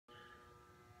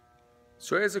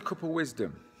So here's a couple of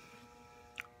wisdom.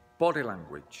 Body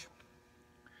language.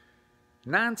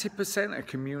 90% of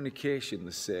communication,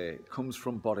 they say, comes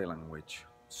from body language.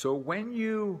 So when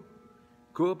you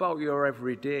go about your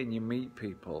everyday and you meet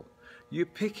people, you're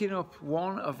picking up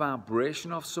a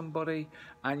vibration of somebody,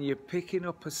 and you're picking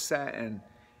up a certain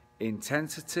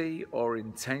intensity or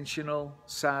intentional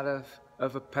side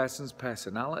of a person's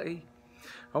personality.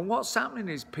 And what's happening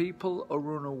is people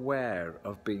are unaware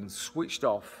of being switched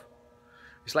off.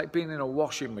 It's like being in a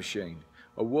washing machine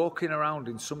or walking around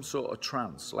in some sort of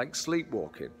trance, like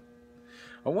sleepwalking.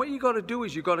 And what you got to do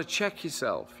is you got to check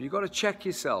yourself. You got to check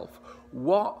yourself.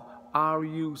 What are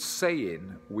you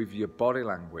saying with your body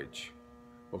language?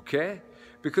 Okay?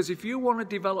 Because if you want to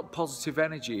develop positive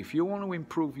energy, if you want to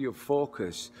improve your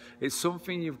focus, it's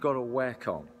something you've got to work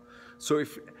on. So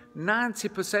if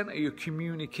 90% of your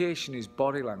communication is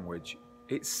body language,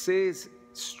 it says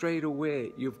straight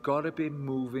away, you've got to be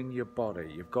moving your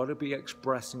body. You've got to be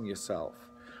expressing yourself.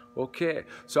 Okay,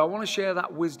 so I want to share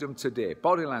that wisdom today.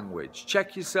 Body language.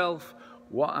 Check yourself.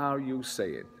 What are you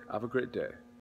saying? Have a great day.